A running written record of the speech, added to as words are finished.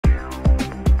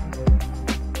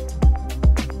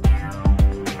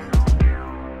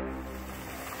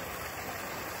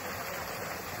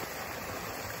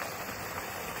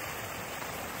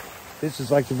This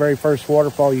is like the very first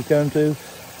waterfall you come to.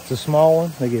 It's a small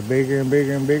one. They get bigger and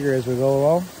bigger and bigger as we go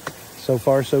along. So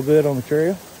far, so good on the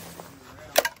trail.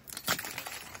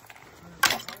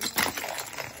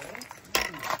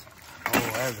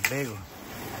 Oh, that's a big one.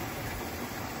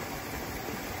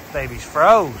 Baby's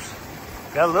froze.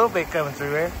 Got a little bit coming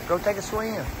through there. Go take a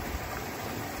swim.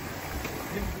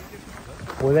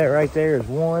 Well, that right there is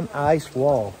one ice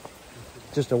wall.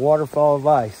 Just a waterfall of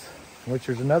ice. Which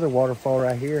there's another waterfall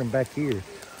right here and back here.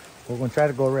 We're going to try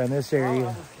to go around this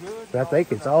area. But I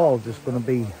think it's all just going to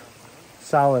be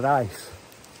solid ice.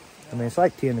 I mean, it's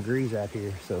like 10 degrees out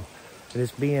here. So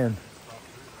it's been,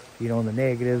 you know, in the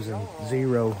negatives and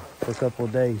 0 for a couple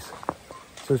of days.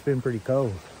 So it's been pretty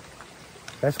cold.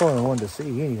 That's what I wanted to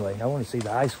see anyway. I want to see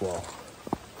the ice wall.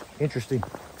 Interesting.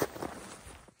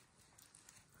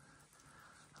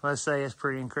 Let's say it's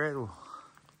pretty incredible.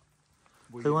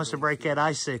 Who wants to break that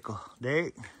icicle?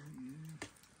 Derek?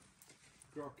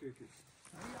 Drop kick it.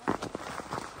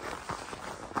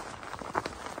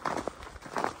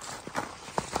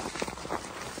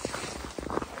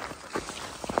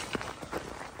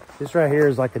 This right here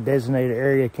is like a designated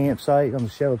area campsite on the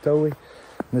Shelitoe. In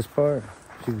this part,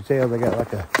 as you can tell, they got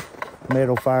like a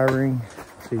metal fire ring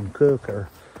so you can cook or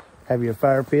have your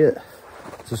fire pit.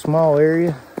 It's a small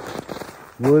area.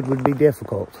 Wood would be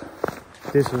difficult.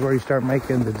 This is where you start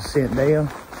making the descent down.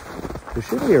 There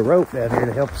should be a rope down here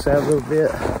to help us out a little bit.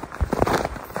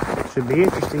 Should be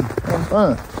interesting and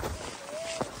fun.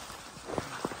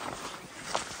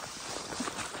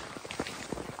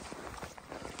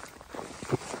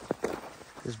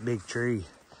 This big tree.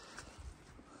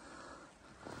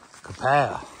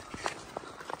 Kapow.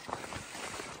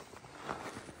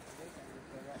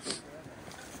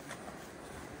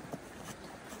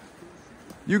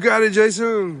 You got it,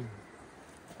 Jason.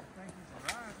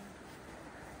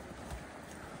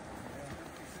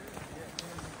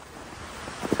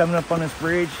 Coming up on this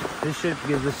bridge, this ship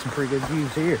gives us some pretty good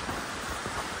views here.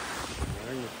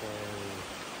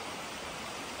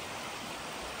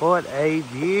 What a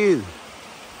view.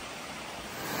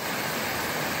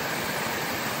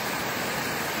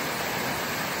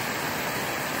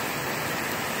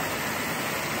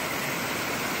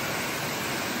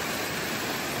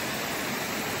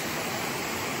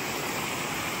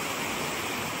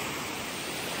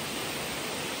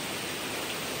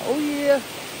 Oh yeah.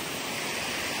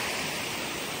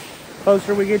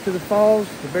 Closer we get to the falls,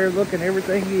 the better looking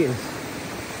everything is.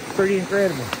 Pretty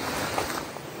incredible.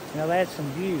 Now that's some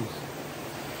views.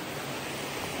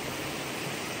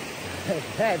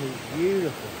 That is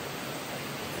beautiful.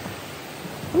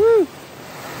 Woo!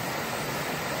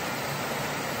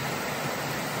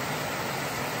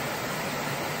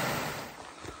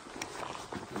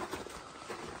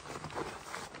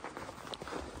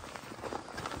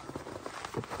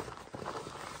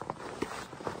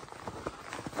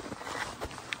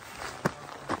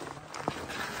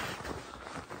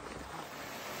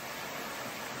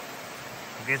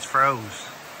 It gets froze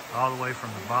all the way from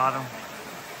the bottom,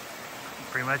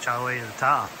 pretty much all the way to the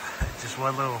top. Just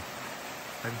one little,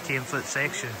 maybe 10-foot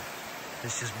section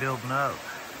that's just building up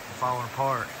and falling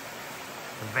apart.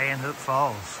 The Van Hook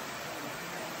Falls.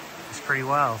 It's pretty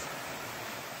wild.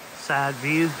 Side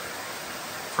view,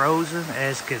 frozen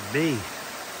as could be.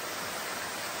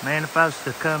 Man, if I was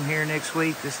to come here next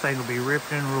week, this thing will be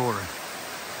ripping and roaring.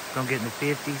 It's gonna get in the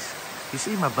 50s. You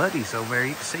see my buddies over there,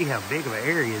 you can see how big of an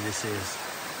area this is.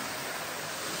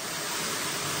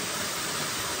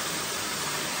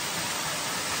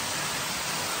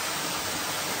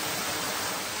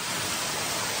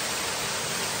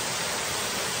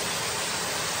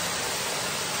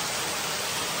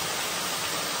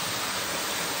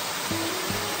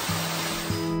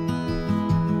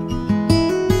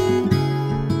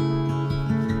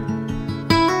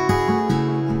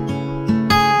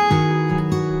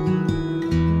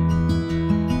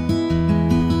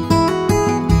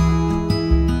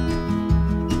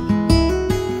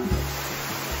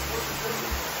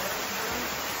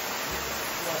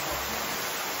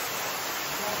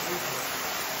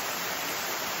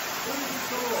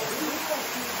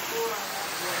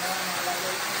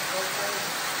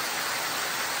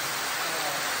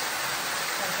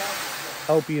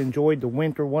 Hope you enjoyed the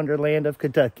winter wonderland of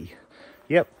Kentucky.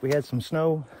 Yep, we had some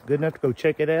snow, good enough to go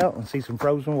check it out and see some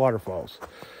frozen waterfalls.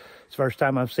 It's the first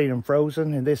time I've seen them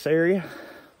frozen in this area.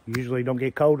 Usually don't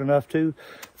get cold enough to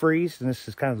freeze, and this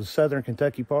is kind of the southern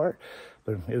Kentucky part.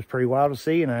 But it was pretty wild to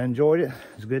see, and I enjoyed it.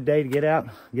 It's a good day to get out,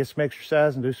 get some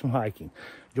exercise, and do some hiking.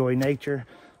 Enjoy nature,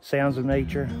 sounds of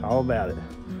nature, all about it.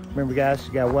 Remember guys,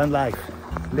 you got one life.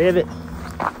 Live it.